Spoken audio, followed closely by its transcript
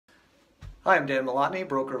Hi, I'm Dan Malotny,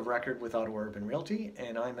 broker of record with Ottawa Urban Realty,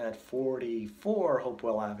 and I'm at 44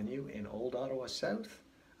 Hopewell Avenue in Old Ottawa South,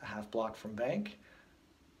 a half block from Bank,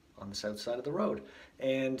 on the south side of the road.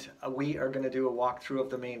 And we are going to do a walkthrough of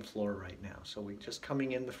the main floor right now. So we're just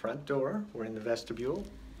coming in the front door. We're in the vestibule.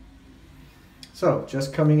 So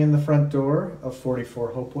just coming in the front door of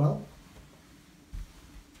 44 Hopewell.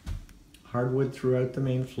 Hardwood throughout the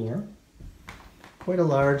main floor. Quite a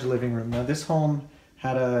large living room. Now this home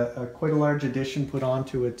had quite a large addition put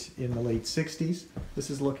onto it in the late 60s. This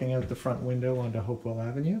is looking out the front window onto Hopewell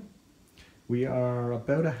Avenue. We are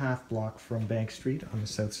about a half block from Bank Street on the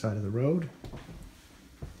south side of the road.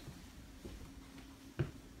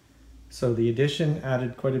 So the addition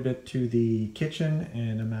added quite a bit to the kitchen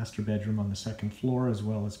and a master bedroom on the second floor, as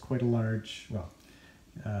well as quite a large, well,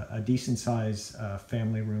 a decent size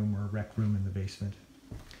family room or rec room in the basement.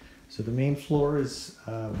 So the main floor is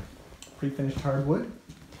pre-finished hardwood.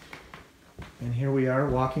 And here we are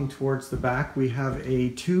walking towards the back. We have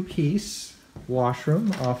a two-piece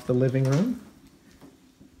washroom off the living room.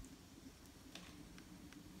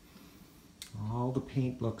 All the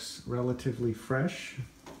paint looks relatively fresh.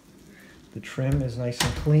 The trim is nice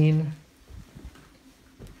and clean.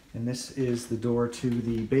 And this is the door to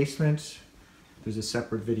the basement. There's a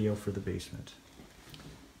separate video for the basement.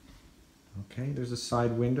 Okay, there's a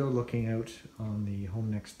side window looking out on the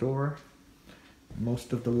home next door.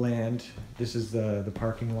 Most of the land, this is the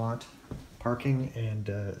parking lot, parking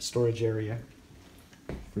and storage area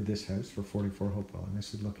for this house for 44 Hopewell. And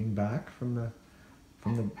this is looking back from the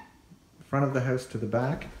front of the house to the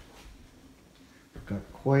back. We've got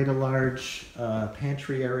quite a large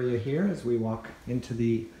pantry area here as we walk into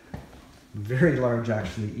the very large,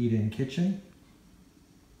 actually, eat-in kitchen.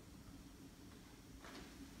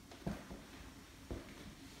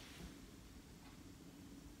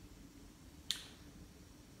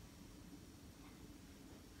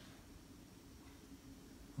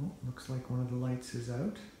 Oh, looks like one of the lights is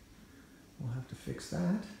out. We'll have to fix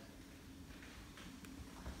that.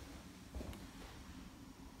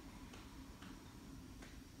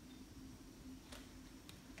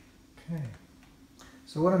 Okay.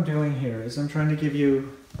 So what I'm doing here is I'm trying to give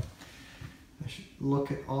you a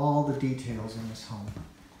look at all the details in this home.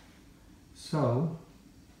 So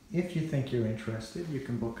if you think you're interested, you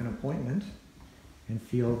can book an appointment and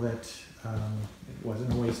feel that it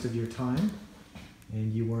wasn't a waste of your time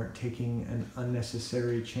and you weren't taking an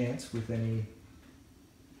unnecessary chance with any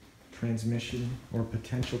transmission or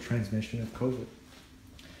potential transmission of COVID.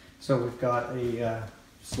 So we've got a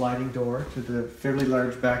sliding door to the fairly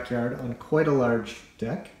large backyard on quite a large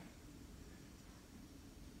deck.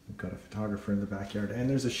 We've got a photographer in the backyard, and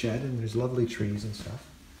there's a shed, and there's lovely trees and stuff.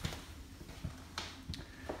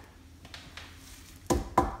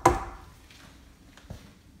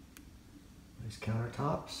 Nice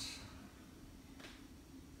countertops.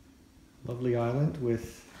 Lovely island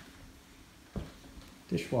with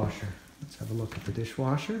dishwasher. Let's have a look at the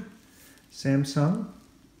dishwasher. Samsung.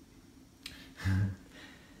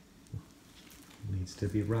 Needs to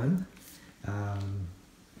be run.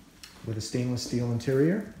 With a stainless steel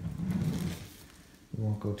interior. We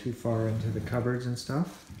won't go too far into the cupboards and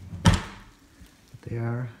stuff, but they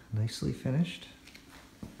are nicely finished.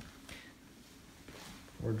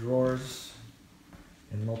 4 drawers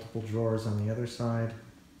and multiple drawers on the other side.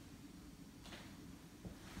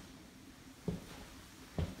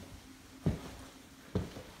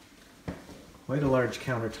 Quite a large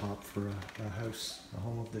countertop for a house, a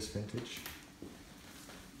home of this vintage.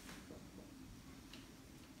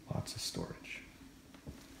 Lots of storage.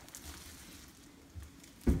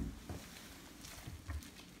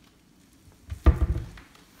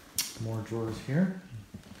 More drawers here.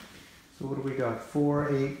 So what do we got?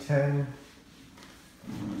 4, 8, 10,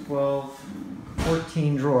 12,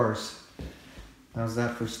 14 drawers. How's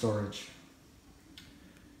that for storage?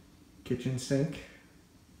 Kitchen sink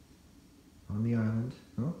on the island.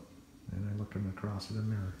 Oh, and I'm looking across at a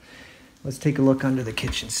mirror. Let's take a look under the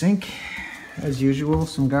kitchen sink. As usual,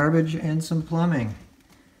 some garbage and some plumbing.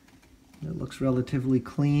 It looks relatively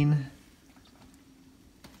clean.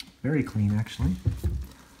 Very clean, actually.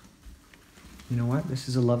 You know what? This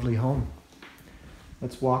is a lovely home.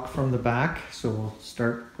 Let's walk from the back. So we'll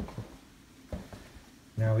start.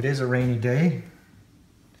 Now it is a rainy day.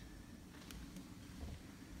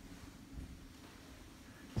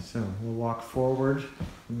 So we'll walk forward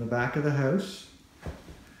from the back of the house.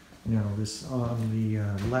 Now this on the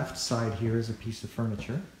left side here is a piece of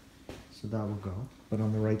furniture, so that will go. But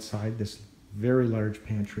on the right side, this very large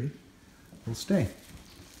pantry will stay.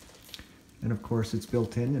 And of course it's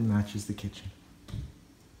built in and matches the kitchen.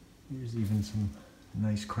 Here's even some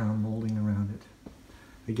Nice crown molding around it.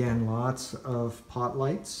 Again, lots of pot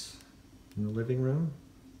lights in the living room.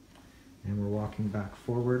 And we're walking back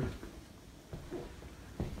forward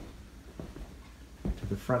to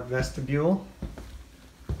the front vestibule.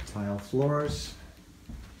 Tile floors.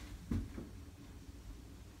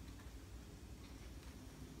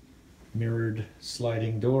 Mirrored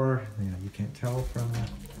sliding door. Yeah, you can't tell from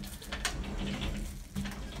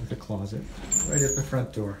the closet. Right at the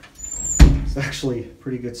front door. It's actually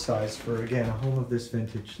pretty good size for, again, a home of this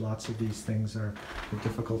vintage. Lots of these things are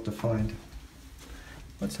difficult to find.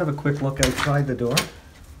 Let's have a quick look outside the door.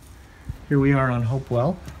 Here we are on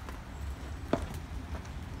Hopewell.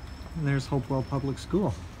 And there's Hopewell Public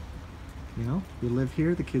School. You know, you live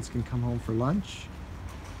here, the kids can come home for lunch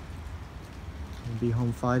and be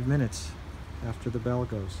home 5 minutes after the bell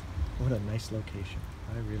goes. What a nice location.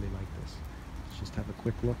 I really like this. Let's just have a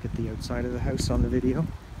quick look at the outside of the house on the video.